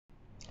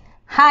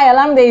Hi,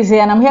 Alamde is here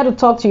and I'm here to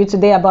talk to you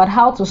today about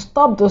how to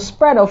stop the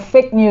spread of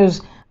fake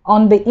news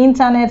on the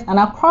internet and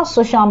across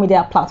social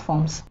media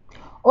platforms.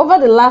 Over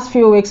the last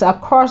few weeks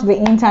across the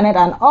internet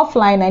and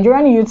offline,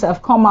 Nigerian youths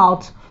have come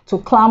out to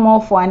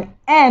clamor for an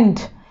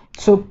end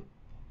to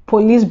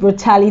police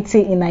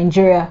brutality in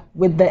Nigeria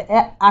with the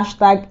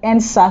hashtag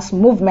EndSARS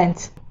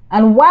movement.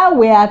 And while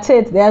we're at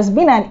it, there has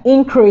been an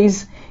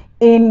increase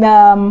in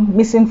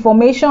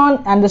misinformation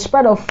and the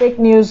spread of fake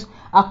news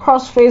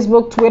across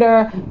Facebook,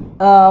 Twitter,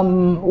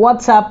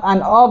 WhatsApp,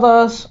 and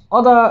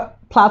other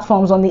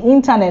platforms on the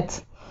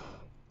internet,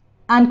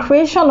 and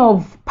creation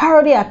of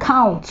parody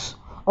accounts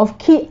of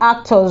key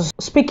actors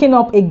speaking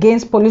up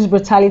against police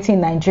brutality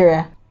in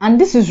Nigeria.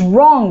 And this is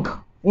wrong.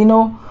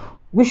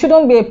 We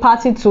shouldn't be a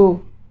party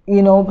to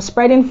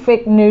spreading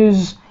fake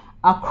news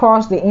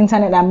across the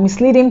internet and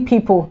misleading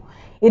people.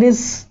 It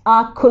is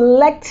our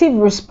collective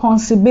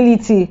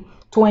responsibility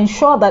to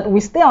ensure that we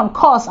stay on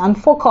course and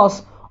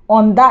focus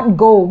on that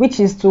goal, which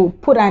is to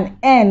put an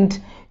end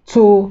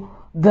to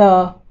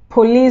the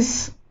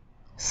police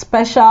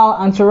special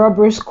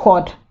anti-robbery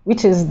squad,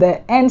 which is the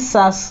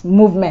EndSARS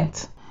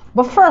movement.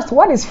 But first,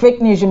 what is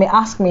fake news, you may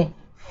ask me?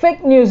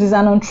 Fake news is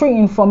an untrue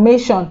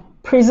information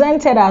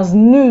presented as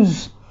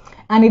news,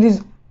 and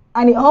it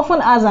often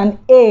has an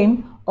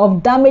aim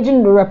of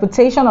damaging the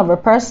reputation of a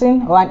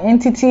person or an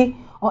entity,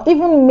 or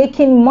even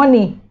making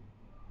money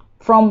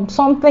from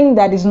something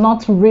that is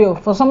not real,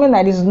 for something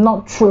that is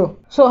not true.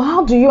 So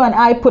how do you and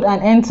I put an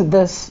end to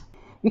this?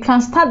 You can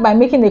start by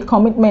making a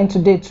commitment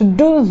today to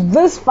do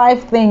these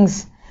 5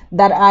 things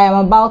that I am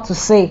about to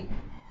say.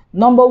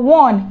 Number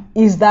 1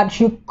 is that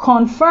you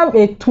confirm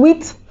a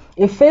tweet,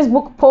 a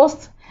Facebook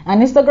post,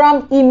 an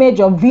Instagram image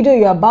or video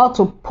you're about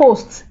to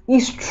post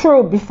is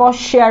true before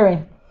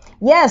sharing.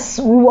 Yes,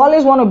 we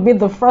always want to be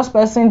the first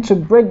person to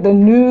break the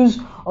news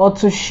or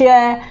to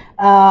share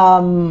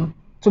a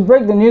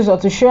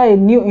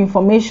new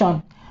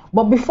information.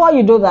 But before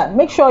you do that,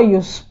 make sure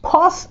you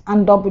pause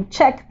and double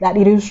check that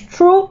it is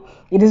true,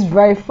 it is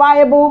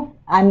verifiable,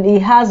 and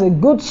it has a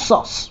good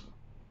source.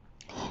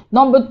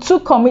 Number 2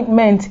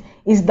 commitment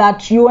is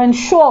that you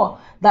ensure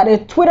that a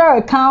Twitter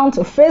account,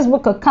 a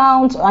Facebook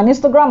account, an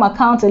Instagram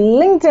account, a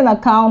LinkedIn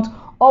account,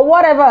 or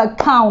whatever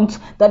account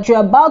that you're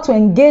about to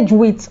engage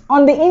with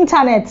on the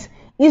internet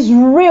is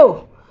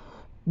real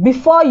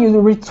before you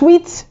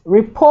retweet,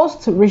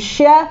 repost,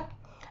 reshare,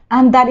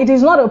 and that it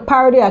is not a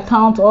parody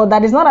account, or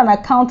that is not an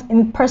account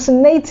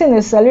impersonating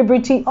a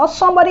celebrity or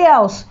somebody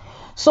else.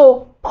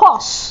 So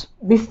pause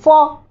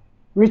before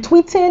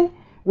retweeting,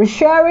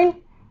 resharing,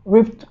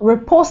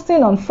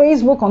 reposting on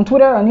Facebook, on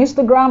Twitter, on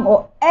Instagram,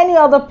 or any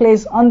other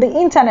place on the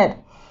internet.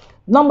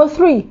 Number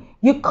 3,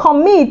 you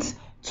commit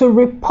to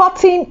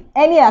reporting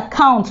any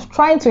account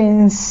trying to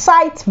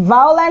incite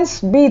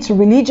violence, be it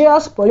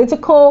religious,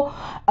 political,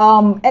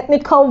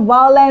 ethnical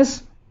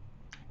violence,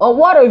 or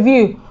what have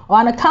you, or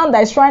an account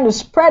that is trying to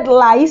spread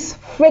lies,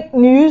 fake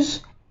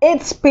news,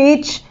 hate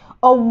speech,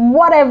 or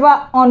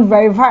whatever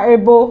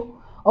unverifiable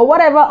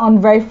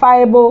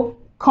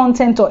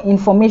content or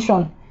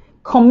information.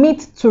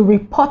 Commit to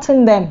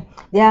reporting them.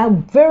 There are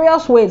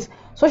various ways.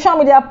 Social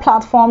media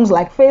platforms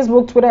like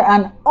Facebook, Twitter,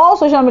 and all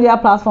social media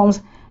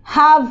platforms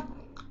have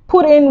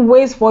put in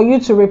ways for you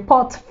to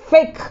report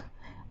fake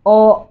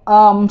or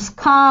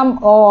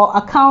scam or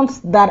accounts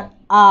that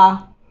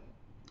are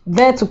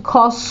there to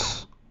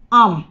cause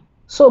harm.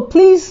 So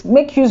please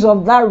make use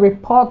of that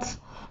report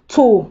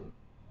tool.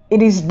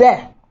 It is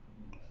there.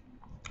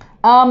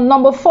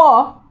 Number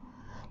 4,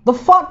 the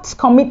 4th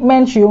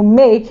commitment you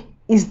make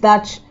is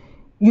that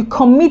you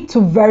commit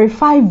to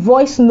verify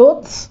voice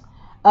notes,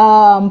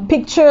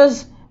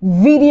 pictures,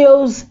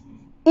 videos,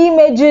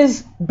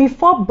 images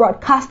before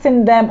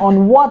broadcasting them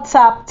on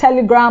WhatsApp,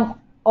 Telegram,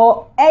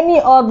 or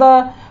any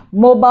other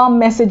mobile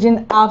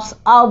messaging apps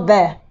out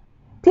there.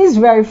 Please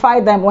verify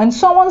them. When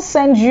someone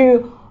sends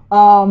you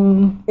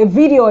a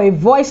video, a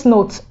voice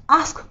note,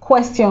 ask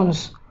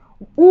questions.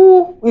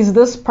 Who is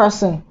this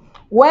person?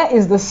 Where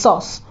is the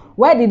source?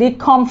 Where did it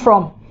come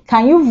from?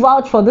 Can you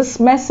vouch for this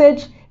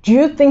message? Do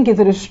you think it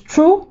is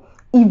true?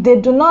 If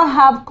they do not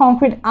have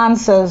concrete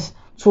answers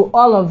to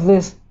all of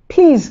this,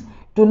 please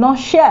do not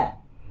share.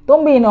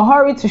 Don't be in a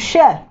hurry to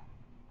share.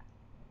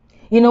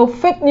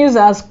 Fake news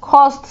has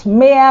caused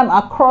mayhem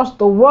across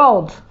the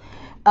world.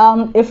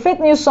 A fake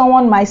news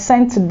someone might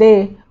send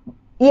today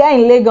here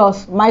in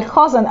Lagos might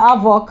cause an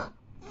havoc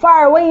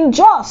far away in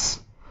Jos.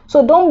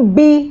 So don't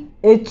be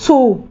a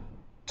tool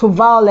to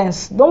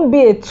violence. Don't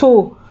be a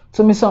tool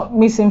to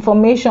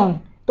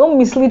misinformation. Don't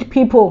mislead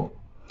people.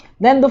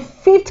 Then the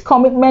 5th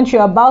commitment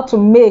you're about to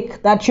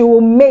make, that you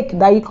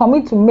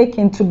commit to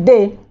making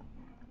today,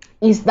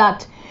 is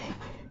that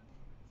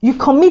you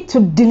commit to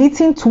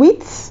deleting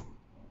tweets,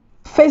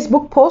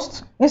 Facebook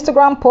posts,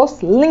 Instagram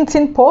posts,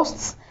 LinkedIn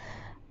posts,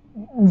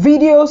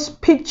 videos,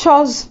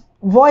 pictures,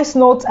 voice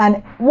notes,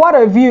 and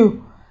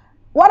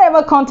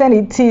whatever content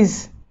it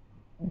is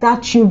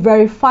that you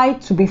verify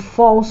to be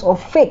false or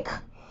fake.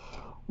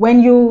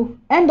 when you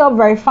end up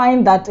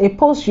verifying that a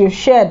post you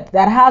shared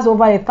that has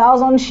over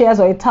 1,000 shares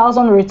or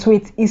 1,000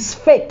 retweets is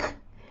fake,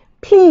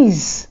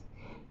 please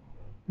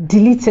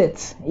delete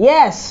it.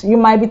 Yes, you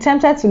might be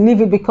tempted to leave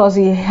it because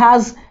it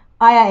has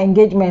higher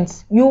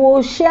engagement. You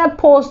will share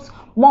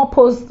more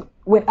posts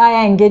with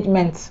higher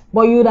engagement,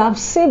 but you would have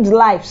saved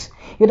lives.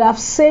 You'd have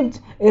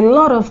saved a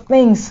lot of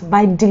things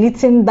by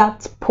deleting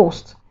that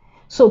post.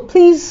 So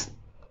please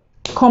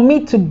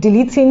commit to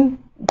deleting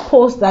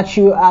posts that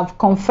you have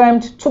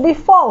confirmed to be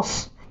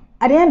false.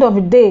 At the end of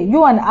the day,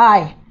 you and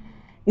I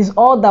is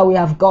all that we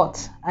have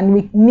got, and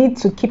we need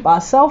to keep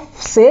ourselves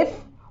safe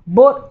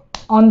both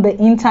on the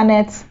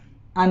internet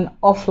and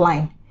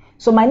offline.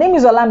 So my name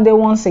is Olamide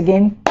once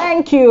again.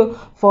 Thank you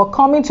for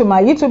coming to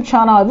my YouTube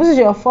channel. If this is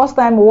your first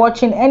time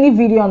watching any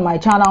video on my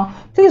channel,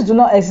 please do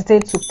not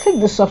hesitate to click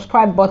the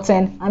subscribe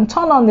button and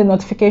turn on the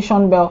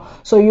notification bell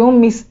so you won't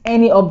miss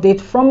any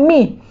update from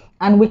me.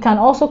 And we can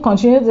also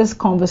continue these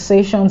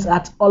conversations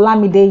at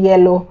Olamide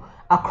Yellow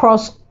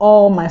across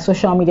all my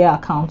social media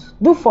accounts.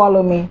 Do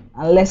follow me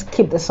and let's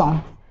keep this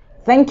on.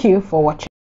 Thank you for watching.